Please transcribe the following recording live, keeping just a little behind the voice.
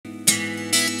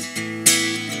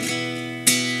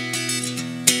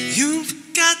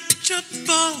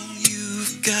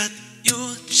got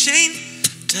your chain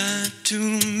tied to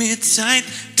me tight,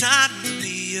 tied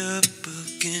me up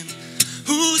again.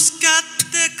 Who's got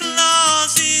their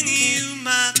claws in you,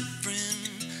 my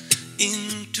friend?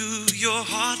 Into your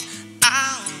heart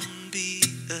I'll be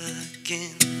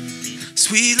again.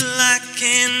 Sweet like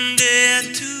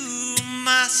candy to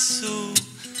my soul,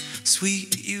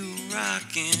 sweet you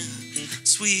rockin',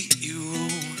 sweet you,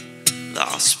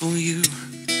 lost for you.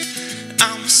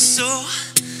 I'm so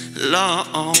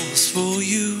lost for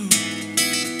you.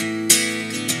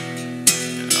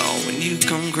 Oh, when you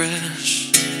come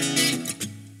crash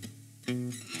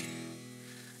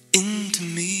into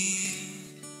me,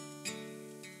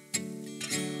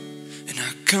 and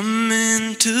I come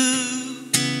into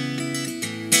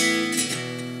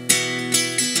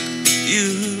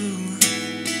you,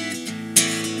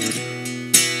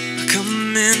 I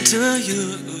come into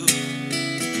you.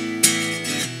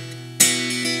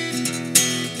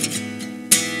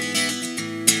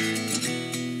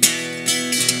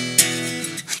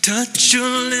 Touch your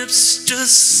lips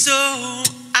just so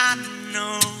I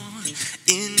know.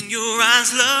 In your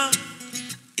eyes, love,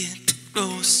 it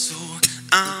grows so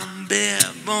I'm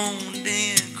bare-boned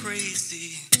and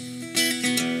crazy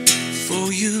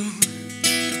for you.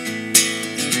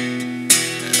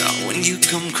 Oh, when you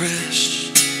come crash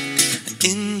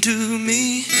into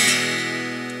me,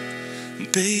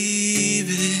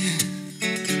 baby,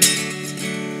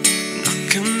 I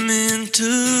come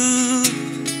into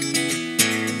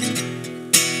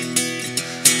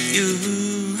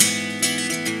you,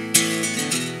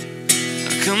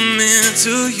 I come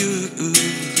into you.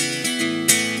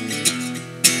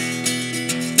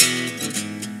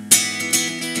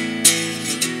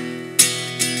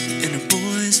 In a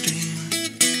boy's dream,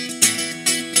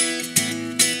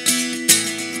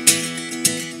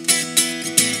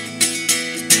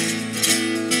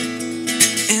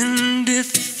 and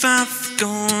if I've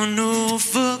gone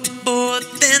overboard,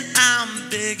 then I'm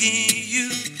begging you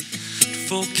to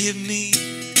forgive me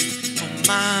for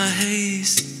my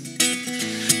haste.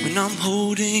 When I'm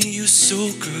holding you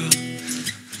so, girl,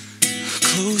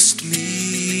 close to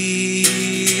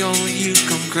me. Oh, when you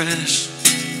come crash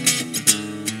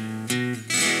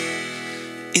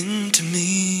into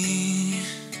me,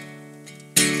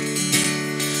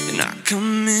 and I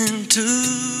come into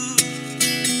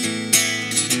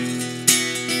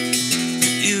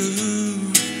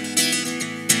you,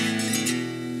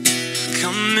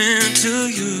 come into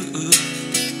you.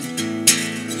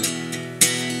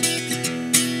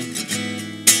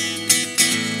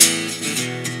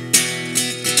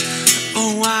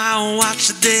 Oh, I watch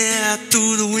there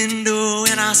through the window,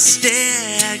 and I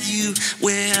stare at you,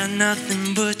 where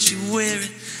nothing but you wear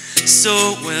it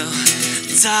so well,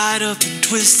 tied up and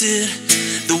twisted,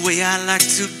 the way I like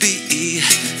to be.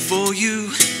 For you,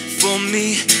 for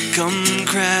me, come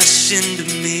crash into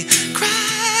me,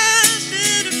 crash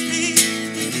into me,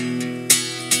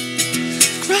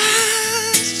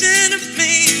 crash into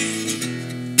me,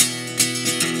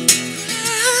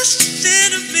 crash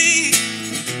into me,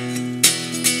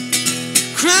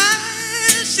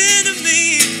 crash into me.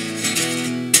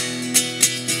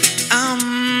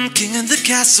 I'm king of the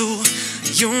castle,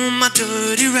 you're my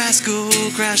dirty rascal,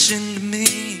 crash into me.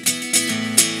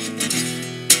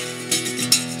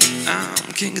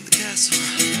 I'm king of the castle,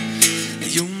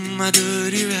 you're my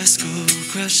dirty rascal,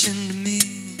 crash into me.